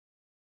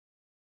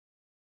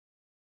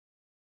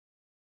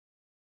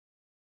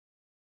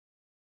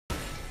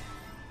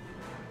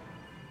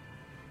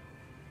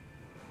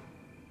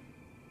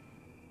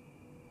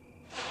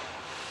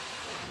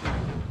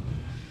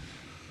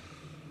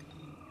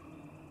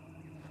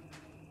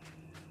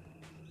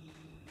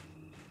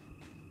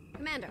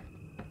Commander,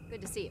 good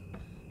to see you.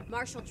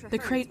 Marshal Traherne. The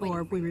crate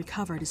orb we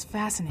recovered is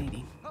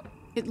fascinating.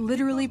 It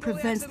literally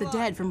prevents the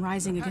dead from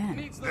rising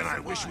again. Then I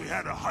wish we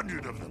had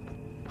 100 of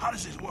them. How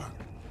does it work?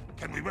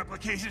 Can we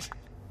replicate it?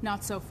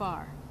 Not so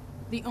far.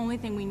 The only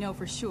thing we know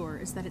for sure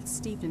is that it's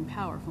steeped in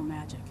powerful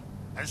magic.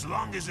 As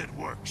long as it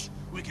works,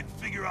 we can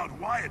figure out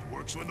why it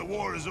works when the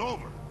war is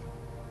over.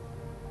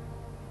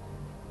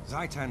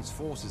 Zaitan's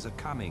forces are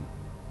coming.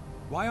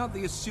 Why aren't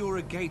the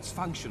Asura gates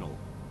functional?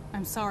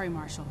 I'm sorry,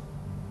 Marshal.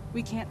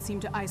 We can't seem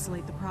to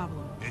isolate the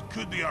problem. It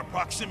could be our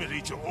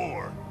proximity to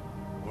ore.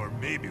 Or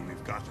maybe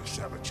we've got a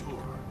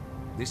saboteur.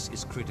 This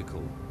is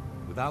critical.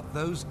 Without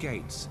those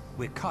gates,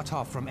 we're cut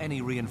off from any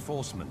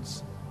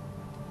reinforcements.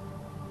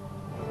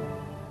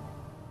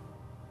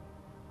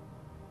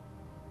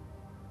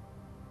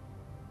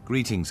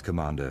 Greetings,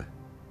 Commander.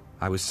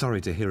 I was sorry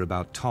to hear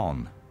about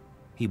Ton.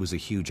 He was a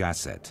huge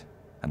asset,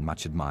 and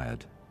much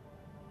admired.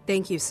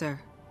 Thank you, sir.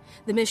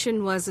 The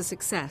mission was a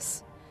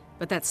success,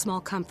 but that's small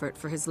comfort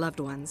for his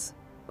loved ones,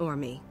 or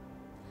me.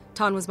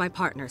 Ton was my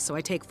partner, so I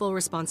take full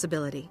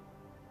responsibility.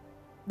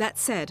 That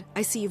said,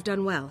 I see you've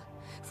done well.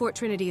 Fort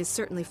Trinity is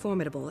certainly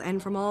formidable,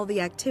 and from all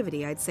the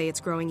activity, I'd say it's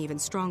growing even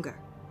stronger.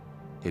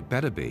 It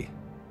better be.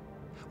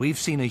 We've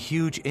seen a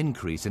huge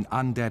increase in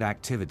undead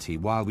activity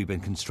while we've been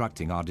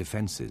constructing our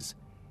defenses.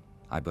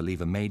 I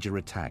believe a major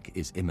attack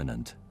is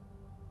imminent.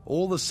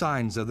 All the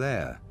signs are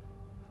there.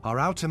 Our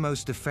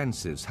outermost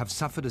defenses have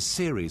suffered a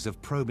series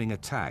of probing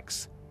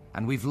attacks,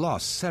 and we've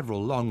lost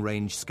several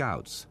long-range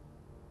scouts.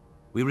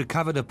 We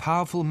recovered a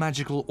powerful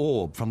magical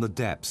orb from the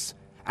depths,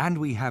 and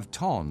we have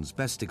Ton's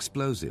best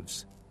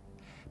explosives.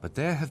 But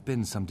there have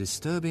been some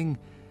disturbing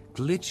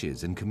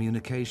glitches in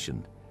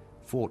communication.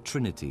 Fort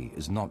Trinity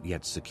is not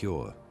yet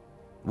secure.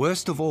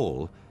 Worst of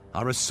all,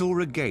 our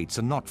Asura gates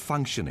are not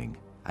functioning,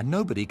 and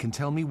nobody can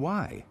tell me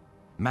why.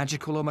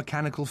 Magical or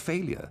mechanical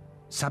failure,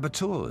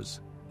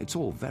 saboteurs, it's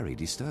all very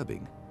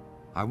disturbing.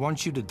 I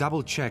want you to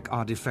double-check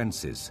our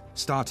defenses,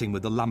 starting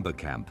with the lumber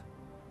camp.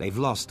 They've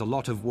lost a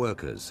lot of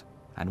workers,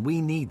 and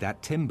we need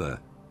that timber.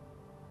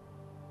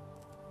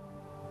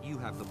 You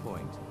have the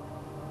point.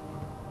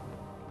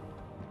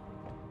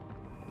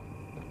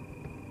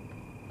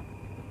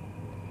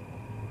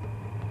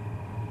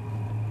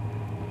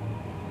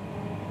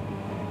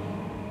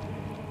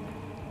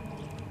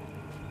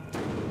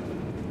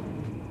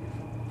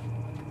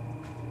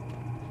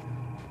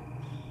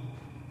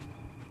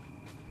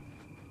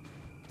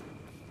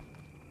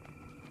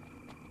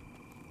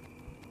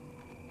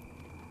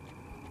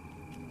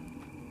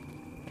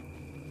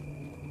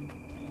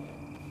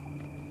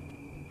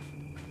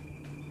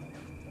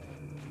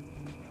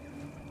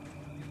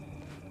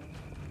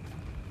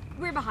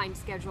 We're behind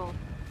schedule.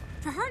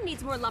 Traherne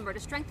needs more lumber to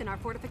strengthen our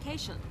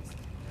fortifications.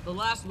 The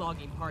last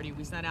logging party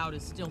we sent out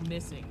is still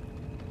missing.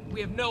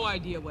 We have no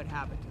idea what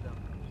happened to them.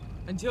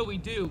 Until we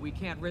do, we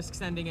can't risk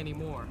sending any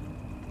more.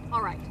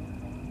 All right.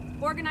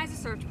 Organize a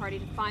search party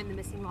to find the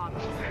missing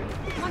loggers.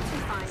 Once we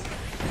find...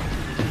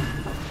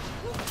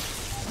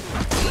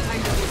 I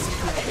know this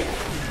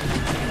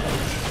is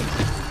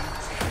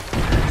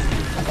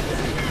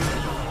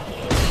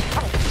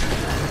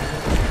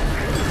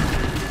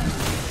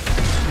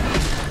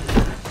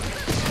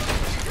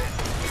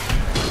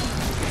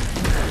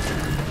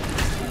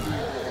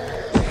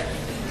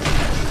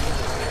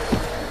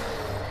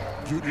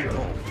Duty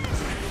call.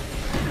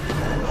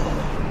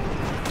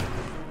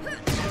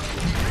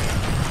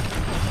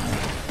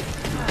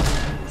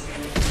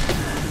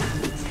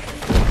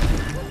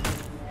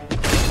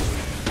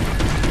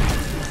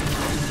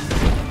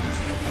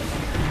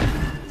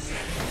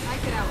 I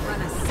could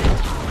outrun a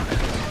centaur.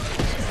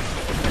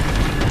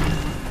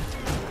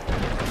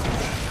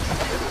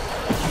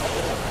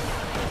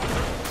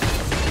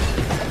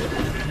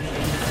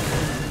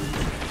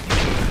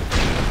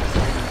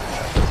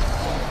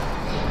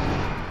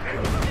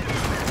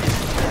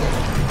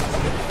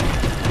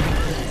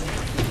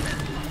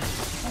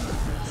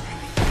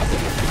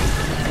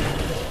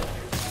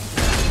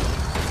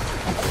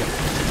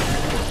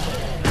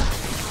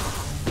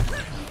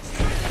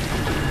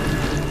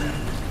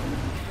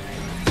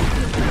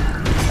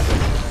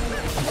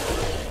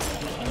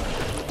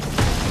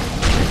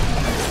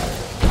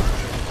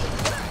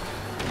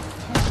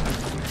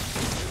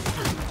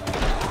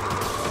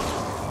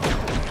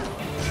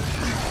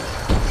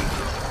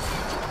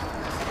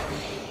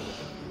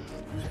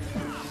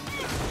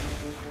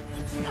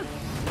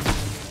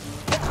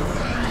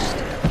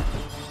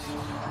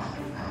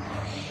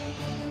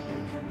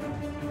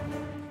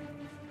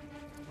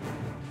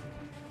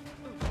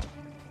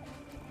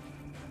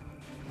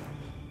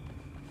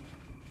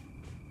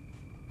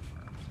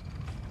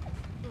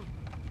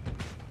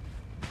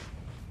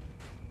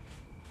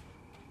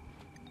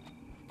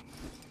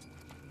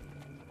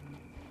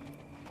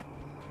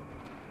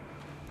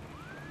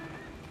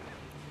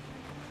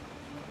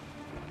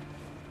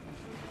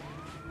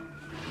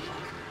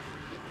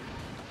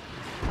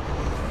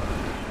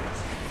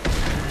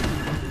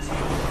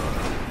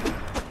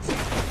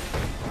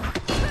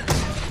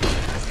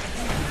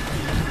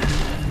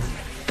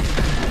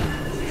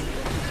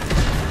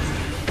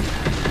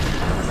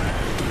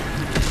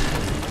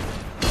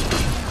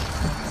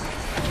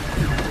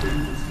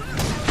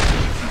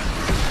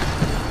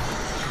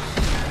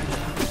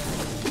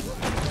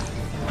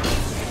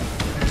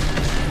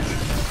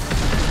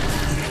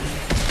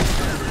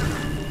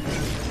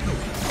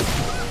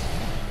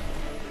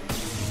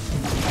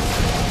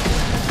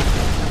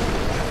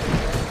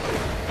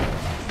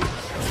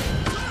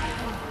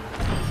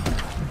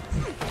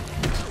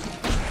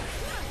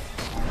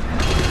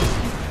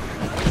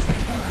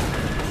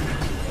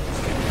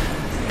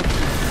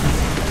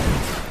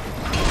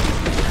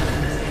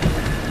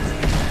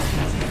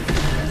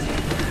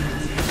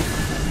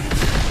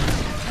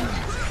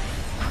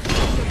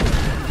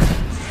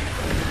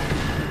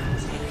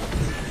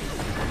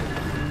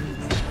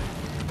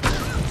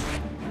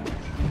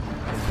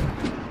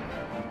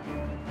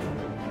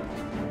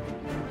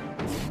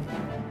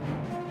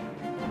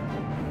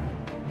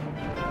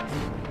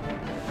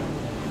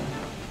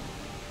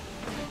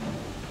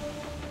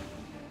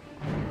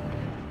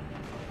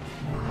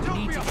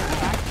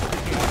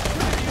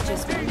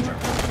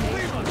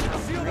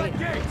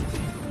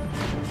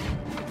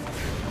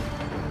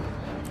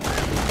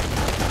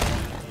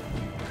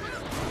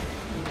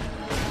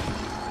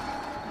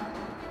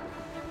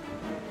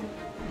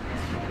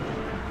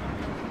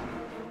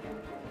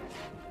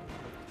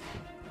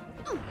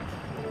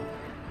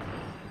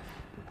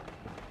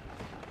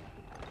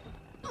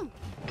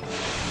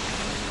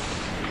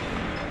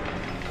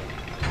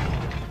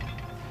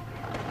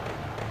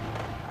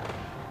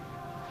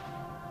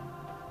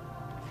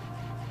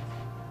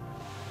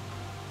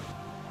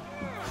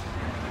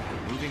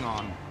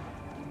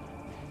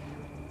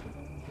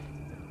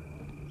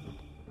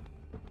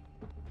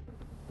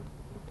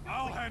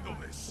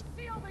 handle this.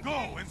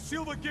 Go and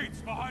seal the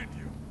gates behind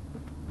you.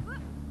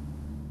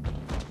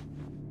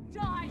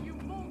 Die, you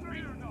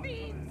moldering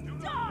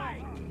fiends!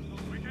 Die!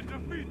 We can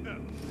defeat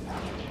them.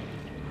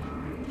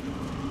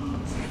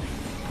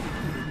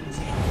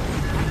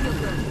 I feel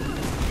good.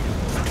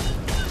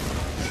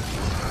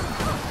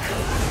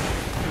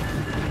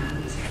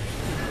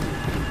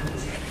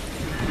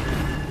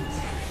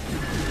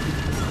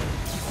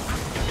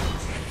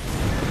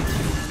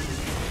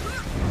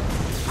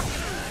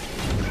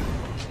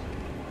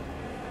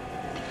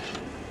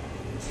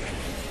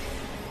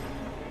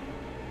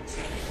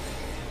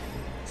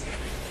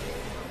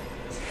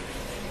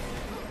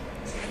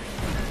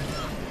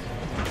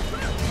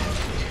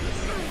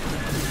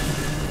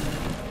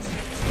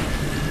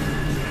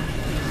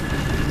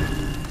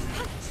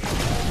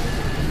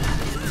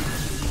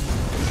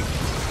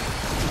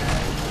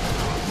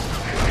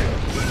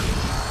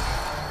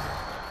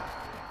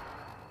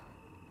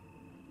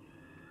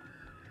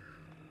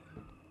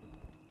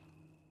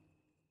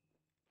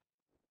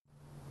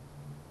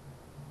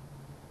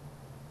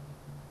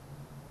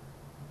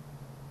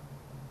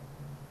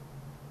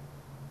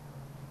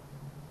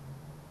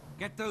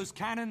 Get those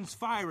cannons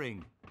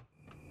firing!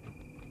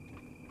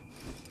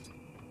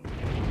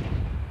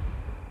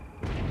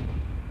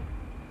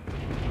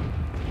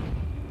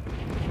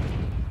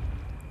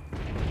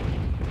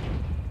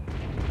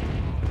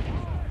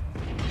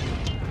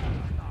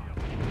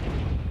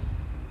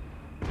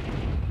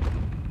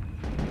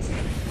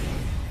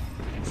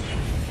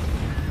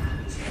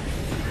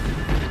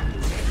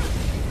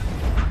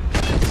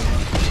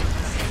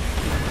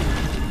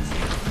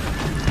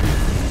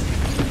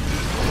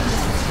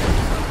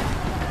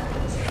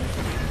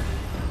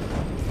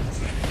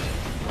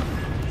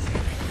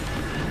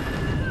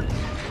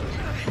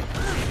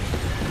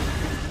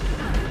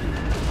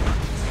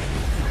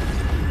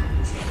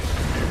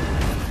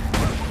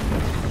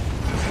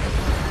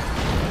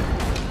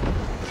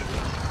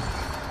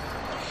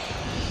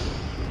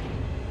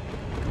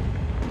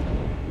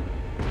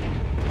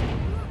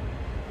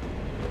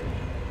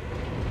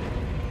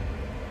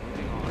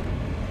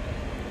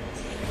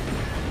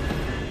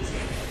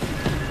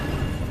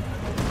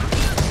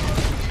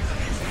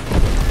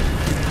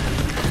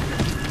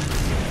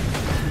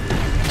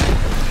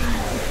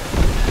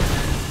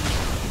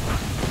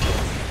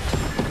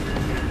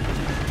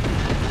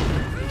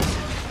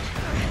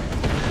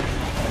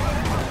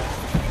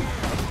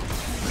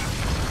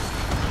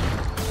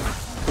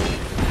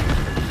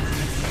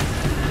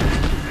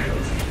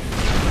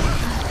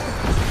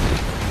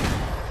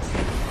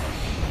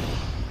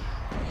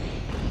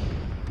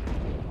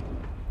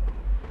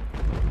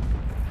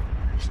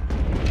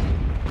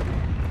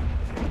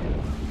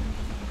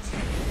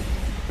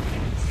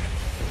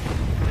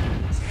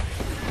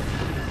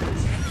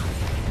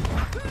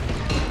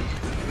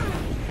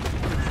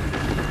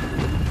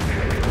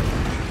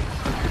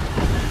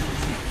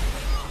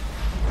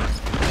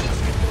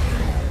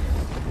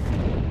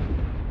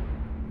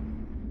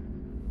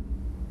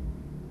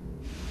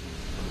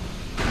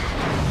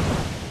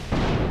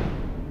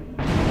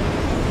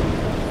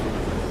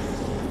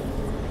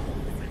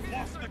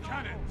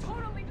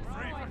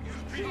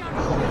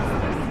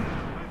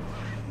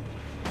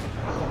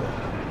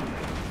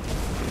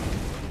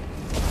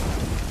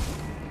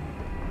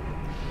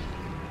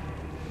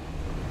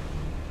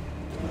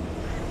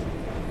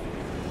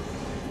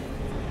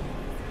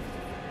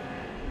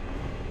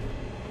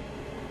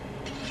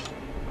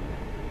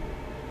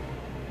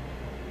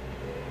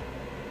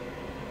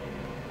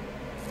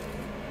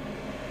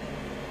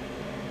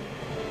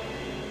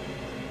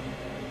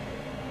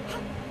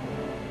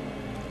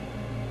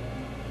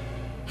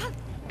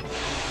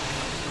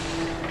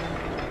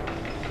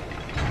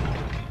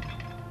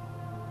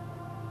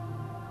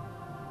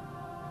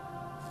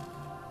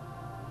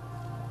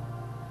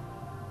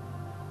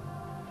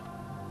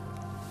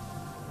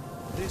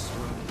 This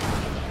room.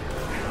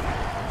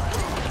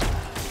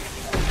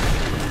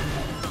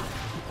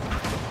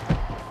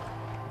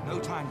 No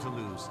time to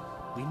lose.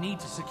 We need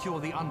to secure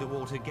the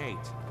underwater gate.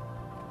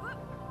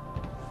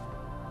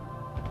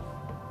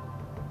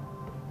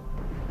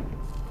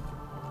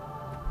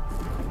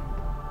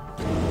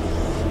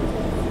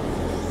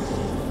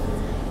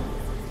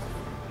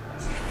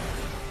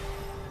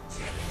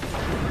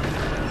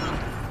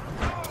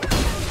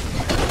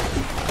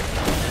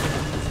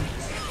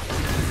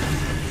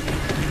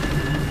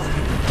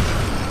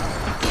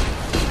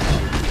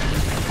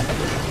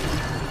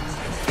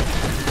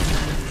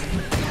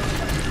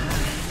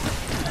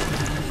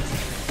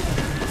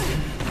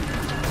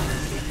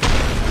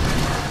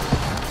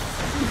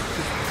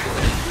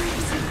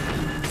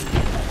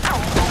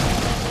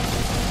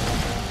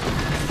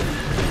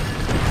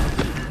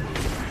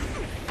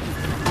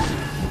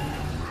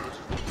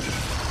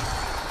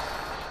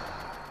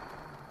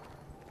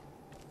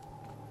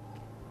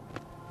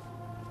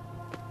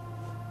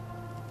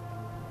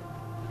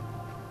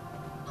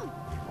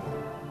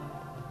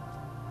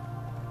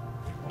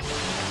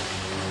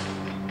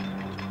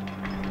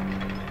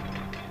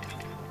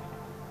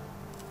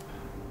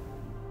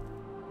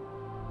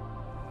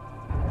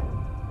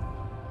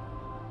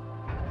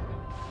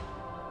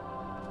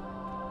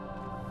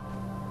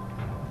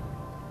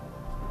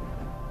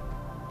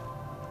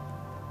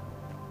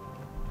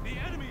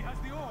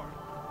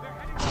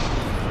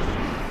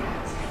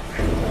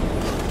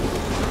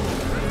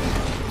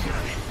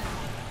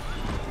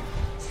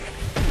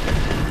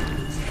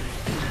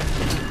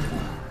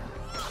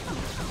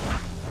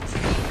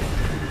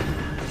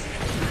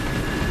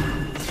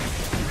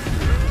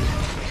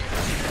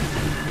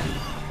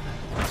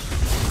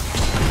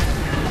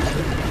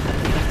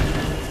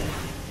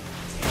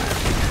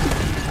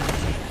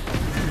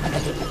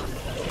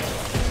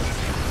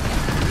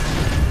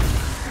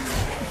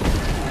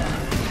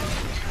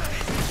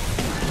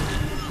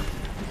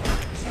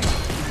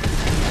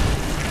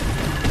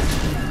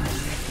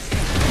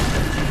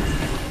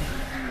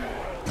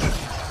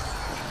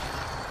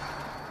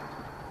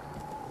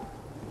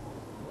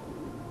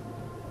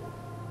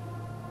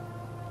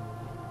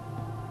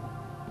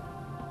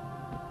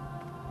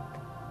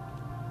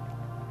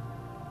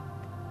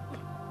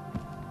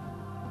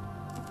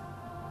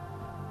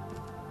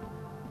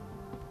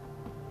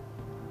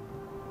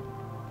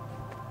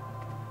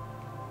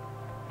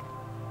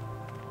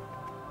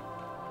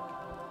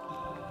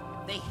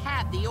 They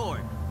had the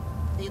orb.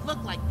 They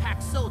looked like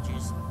packed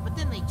soldiers, but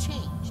then they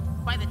changed.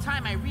 By the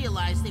time I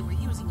realized they were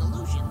using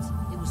illusions,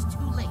 it was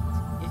too late.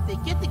 If they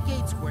get the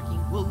gates working,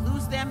 we'll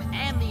lose them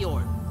and the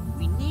orb.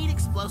 We need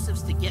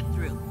explosives to get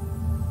through.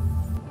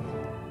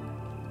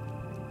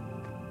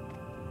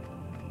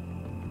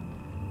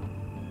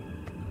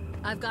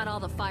 I've got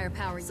all the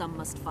firepower. Some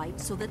must fight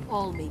so that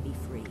all may be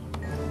free.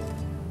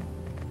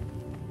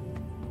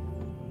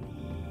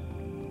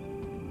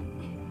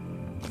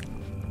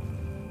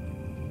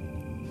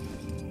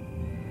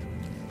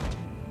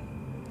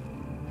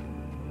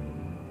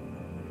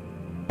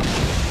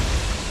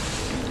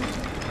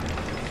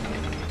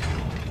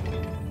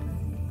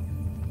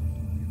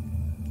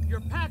 Your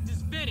pact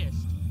is finished.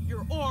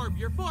 Your orb,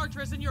 your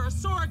fortress, and your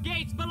Asura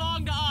gates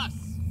belong to us.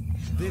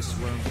 This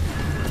won't...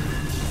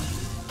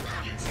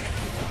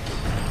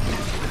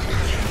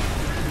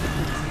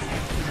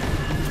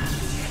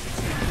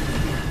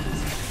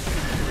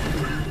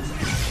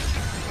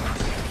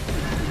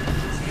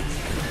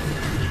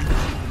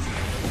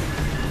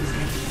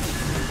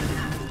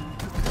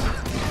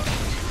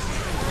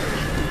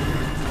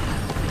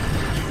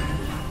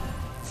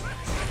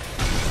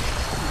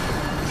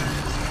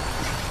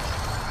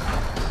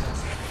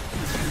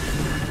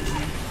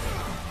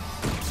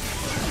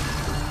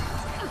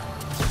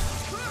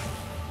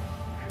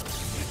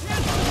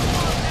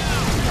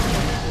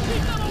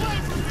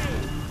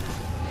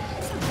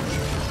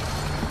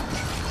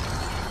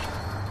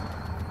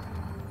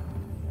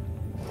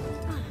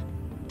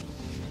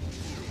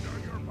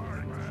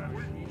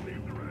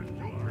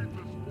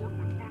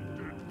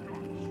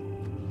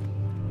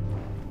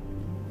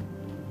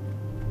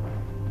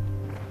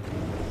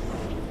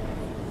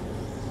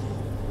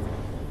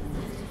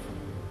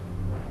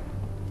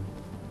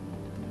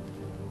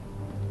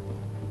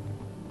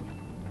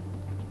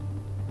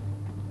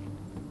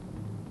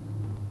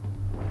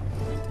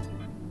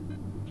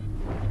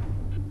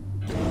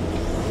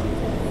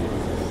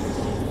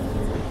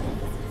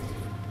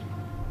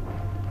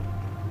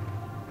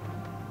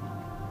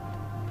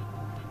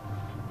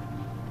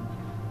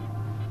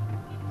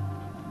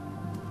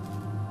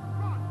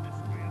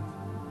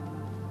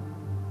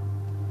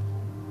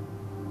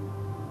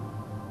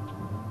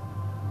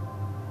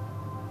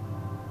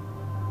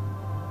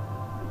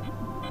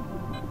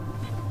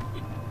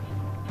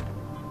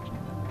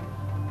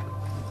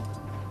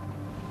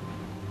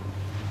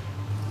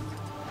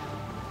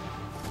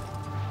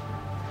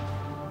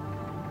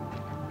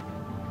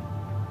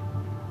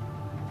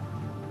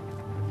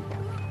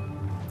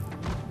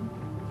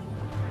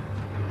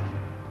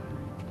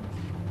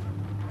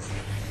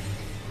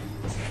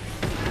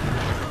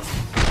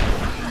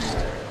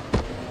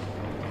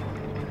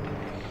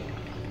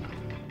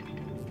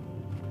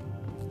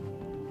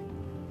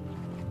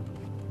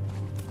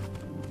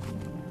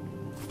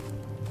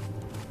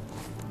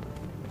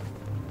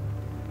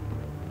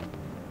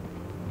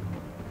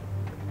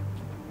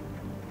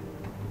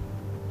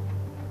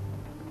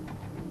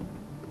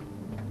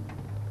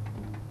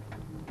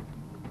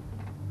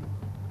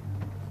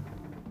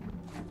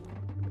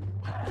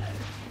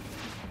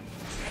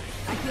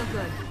 I feel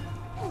good.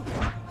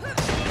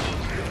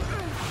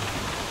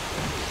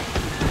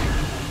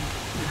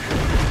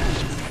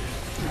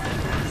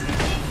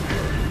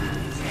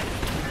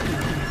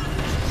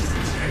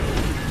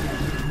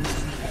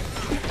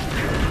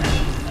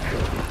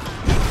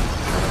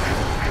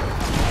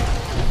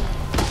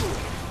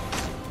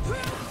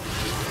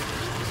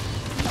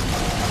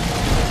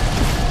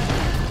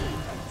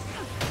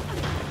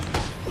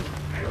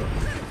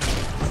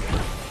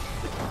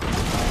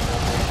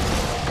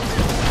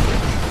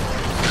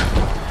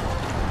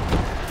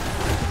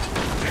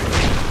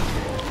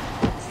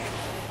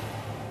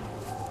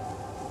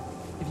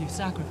 If you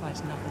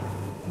sacrifice nothing,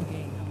 you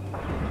gain nothing.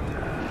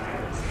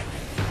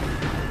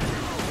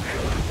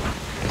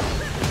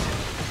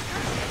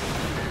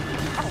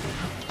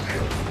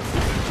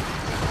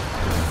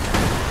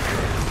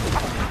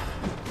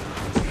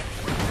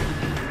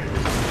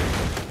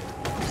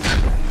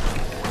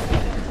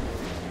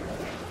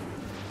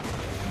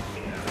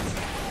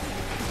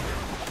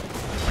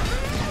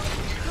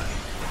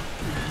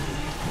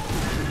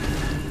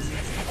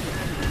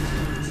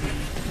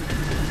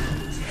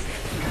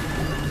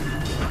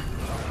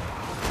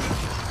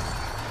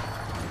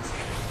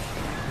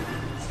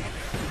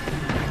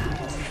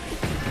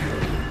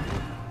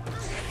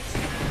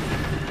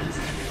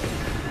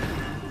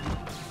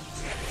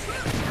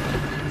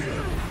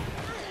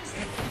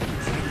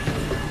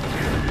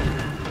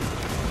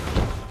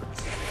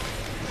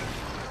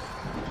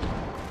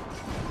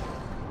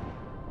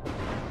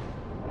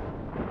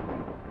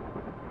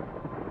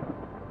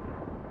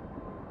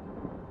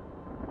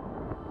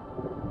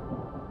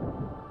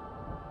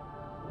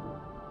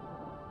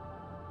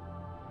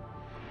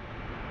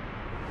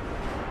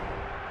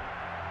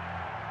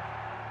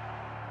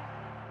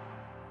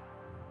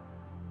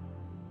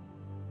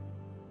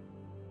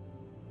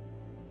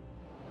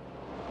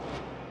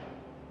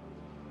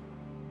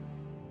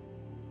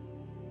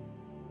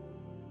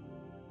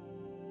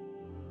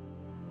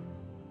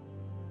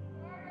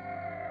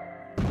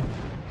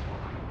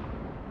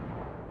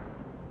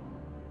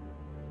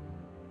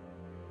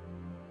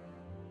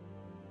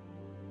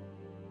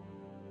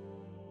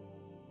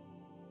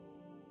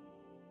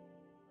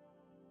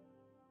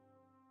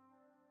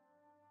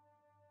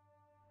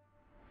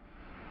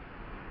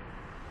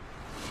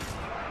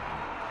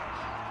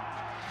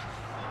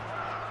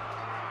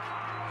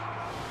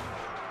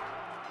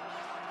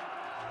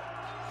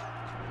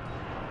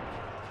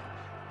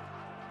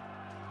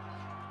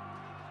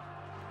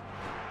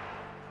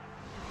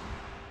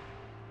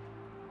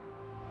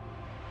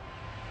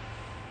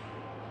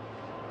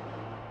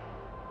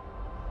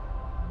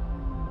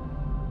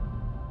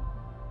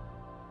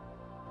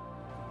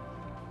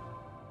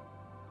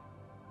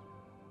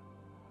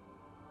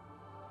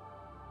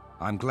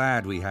 I'm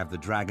glad we have the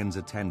dragon's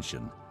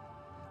attention.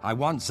 I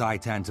want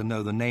Zaitan to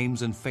know the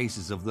names and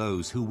faces of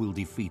those who will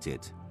defeat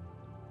it.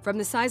 From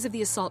the size of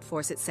the assault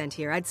force it sent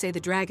here, I'd say the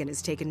dragon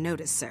has taken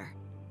notice, sir.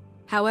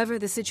 However,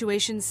 the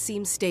situation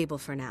seems stable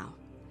for now.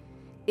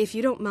 If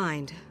you don't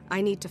mind,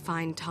 I need to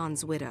find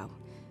Ton's widow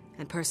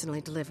and personally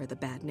deliver the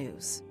bad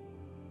news.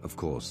 Of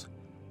course.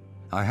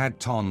 I had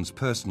Ton's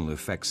personal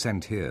effects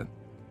sent here.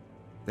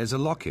 There's a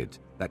locket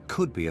that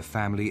could be a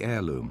family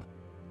heirloom.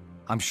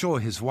 I'm sure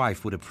his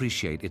wife would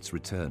appreciate its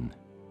return.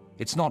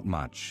 It's not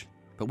much,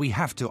 but we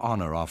have to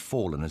honor our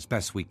fallen as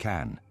best we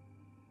can.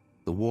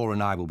 The war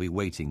and I will be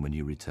waiting when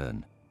you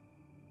return.